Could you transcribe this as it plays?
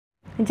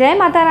जय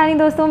माता रानी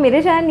दोस्तों,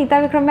 मेरे चैनल नीता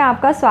विक्रम में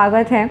आपका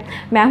स्वागत है।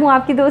 मैं हूं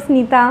आपकी दोस्त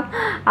नीता।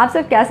 आप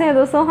सब कैसे हैं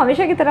दोस्तों?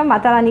 हमेशा की तरह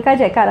माता रानी का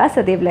जयकारा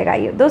सदैव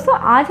लगाइए। दोस्तों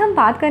आज हम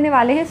बात करने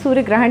वाले हैं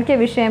सूर्य ग्रहण के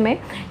विषय में।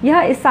 यह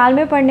इस साल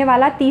में पड़ने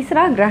वाला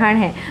तीसरा ग्रहण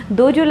है।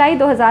 2 जुलाई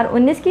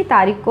 2019 की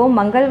तारीख को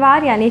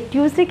मंगलवार यानी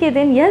ट्यूसडे के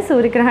दिन यह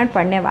सूर्य ग्रहण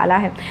पड़ने वाला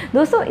है।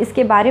 दोस्तों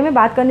इसके बारे में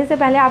बात करने से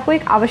पहले आपको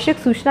एक आवश्यक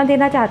सूचना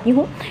देना चाहती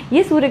हूँ।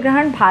 ये सूर्य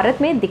ग्रहण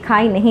भारत में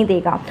दिखाई नहीं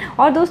देगा।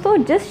 और दोस्तों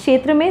जिस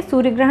क्षेत्र में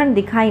सूर्य ग्रहण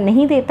दिखाई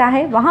नहीं देता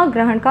है वहाँ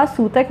ग्रहण का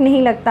सूतक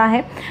नहीं लगता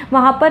है,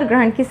 वहाँ पर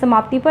ग्रहण की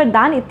समाप्ति पर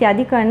दान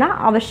इत्यादि करना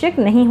आवश्यक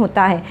नहीं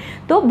होता है।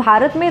 तो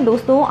भारत में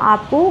दोस्तों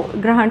आपको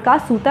ग्रहण का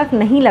सूतक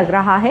नहीं लग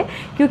रहा है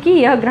क्योंकि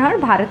यह ग्रहण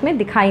भारत में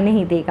दिखाई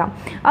नहीं देगा।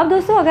 अब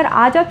दोस्तों अगर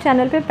आज आप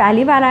चैनल पे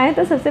पहली बार आए हैं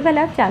तो सबसे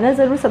पहले आप चैनल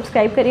ज़रूर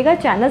सब्सक्राइब करिएगा।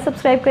 चैनल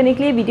सब्सक्राइब करने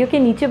के लिए वीडियो के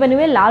नीचे बने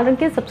हुए लाल रंग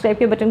के सब्सक्राइब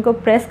के बटन को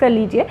प्रेस कर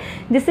लीजिए,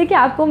 जिससे कि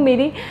आपको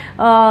मेरी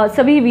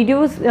सभी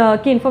वीडियोज़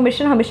की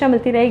इन्फॉर्मेशन हमेशा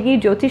मिलती रहेगी।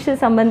 ज्योतिष से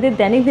संबंधित,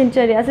 दैनिक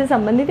दिनचर्या से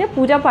संबंधित या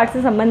पूजा पाठ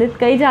से संबंधित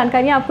कई जानकारियाँ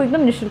आपको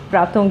एकदम निःशुल्क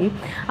प्राप्त होंगी।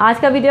 आज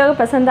का वीडियो अगर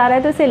पसंद आ रहा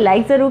है तो इसे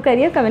लाइक ज़रूर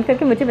करिए, कमेंट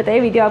करके मुझे बताइए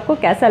वीडियो आपको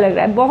कैसा लग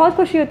रहा है। बहुत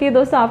खुशी होती है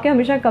दोस्तों आपके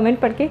हमेशा कमेंट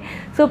पढ़ के,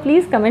 सो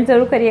प्लीज़ कमेंट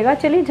ज़रूर करिएगा।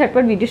 चलिए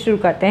झटपट वीडियो शुरू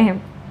करते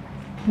हैं।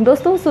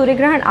 दोस्तों सूर्य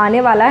ग्रहण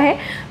आने वाला है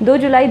 2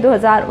 जुलाई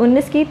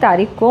 2019 की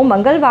तारीख को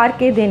मंगलवार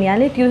के दिन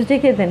यानी ट्यूसडे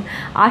के दिन,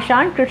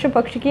 आषाढ़ कृष्ण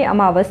पक्ष की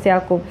अमावस्या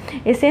को।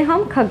 इसे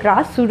हम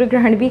खग्रास सूर्य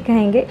ग्रहण भी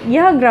कहेंगे।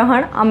 यह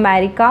ग्रहण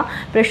अमेरिका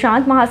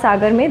प्रशांत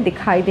महासागर में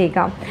दिखाई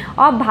देगा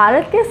और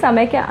भारत के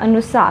समय के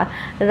अनुसार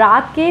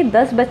रात के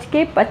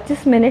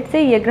 10:25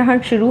 से यह ग्रहण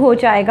शुरू हो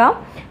जाएगा।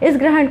 इस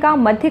ग्रहण का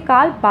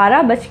मध्यकाल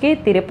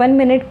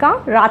 12:53 का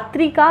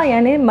रात्रि का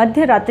यानी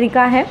मध्य रात्रि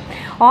का है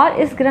और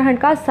इस ग्रहण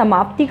का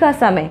समाप्ति का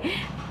समय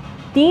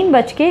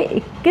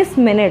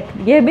 3:21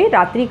 यह भी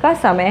रात्रि का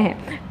समय है।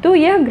 तो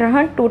यह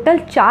ग्रहण टोटल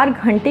 4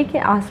 घंटे के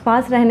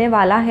आसपास रहने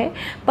वाला है,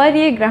 पर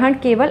यह ग्रहण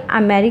केवल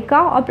अमेरिका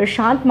और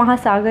प्रशांत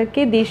महासागर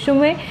के देशों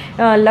में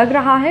लग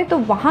रहा है, तो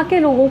वहाँ के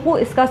लोगों को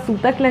इसका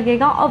सूतक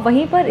लगेगा और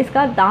वहीं पर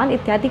इसका दान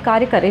इत्यादि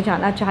कार्य करे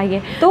जाना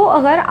चाहिए। तो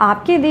अगर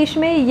आपके देश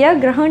में यह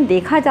ग्रहण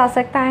देखा जा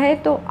सकता है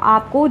तो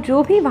आपको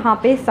जो भी वहाँ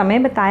पे समय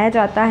बताया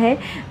जाता है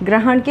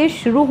ग्रहण के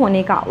शुरू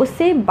होने का,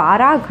 उससे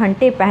 12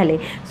 घंटे पहले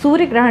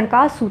सूर्य ग्रहण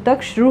का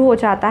सूतक शुरू हो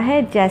जाता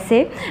है।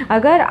 जैसे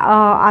अगर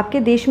आपके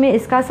देश में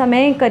इसका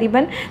समय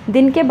करीबन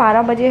दिन के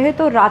 12 बजे है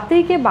तो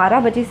रात्रि के 12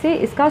 बजे से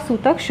इसका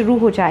सूतक शुरू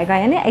हो जाएगा,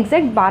 यानी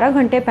एग्जैक्ट 12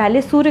 घंटे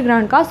पहले सूर्य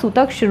ग्रहण का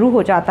सूतक शुरू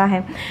हो जाता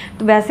है।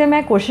 तो वैसे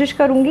मैं कोशिश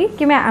करूंगी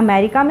कि मैं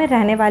अमेरिका में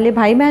रहने वाले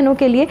भाई बहनों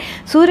के लिए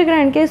सूर्य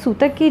ग्रहण के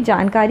सूतक की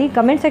जानकारी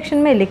कमेंट सेक्शन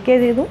में लिख के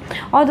दे दूँ।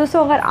 और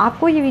दोस्तों अगर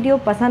आपको ये वीडियो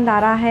पसंद आ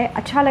रहा है,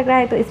 अच्छा लग रहा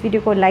है, तो इस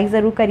वीडियो को लाइक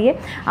ज़रूर करिए।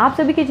 आप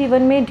सभी के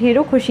जीवन में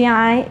ढेरों खुशियाँ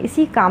आएँ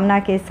इसी कामना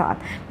के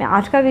साथ मैं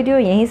आज का वीडियो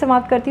यहीं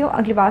समाप्त करती हूँ।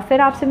 अगली बार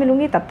फिर आपसे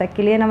मिलूँगी, तब तक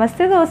के लिए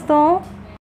नमस्ते दोस्तों।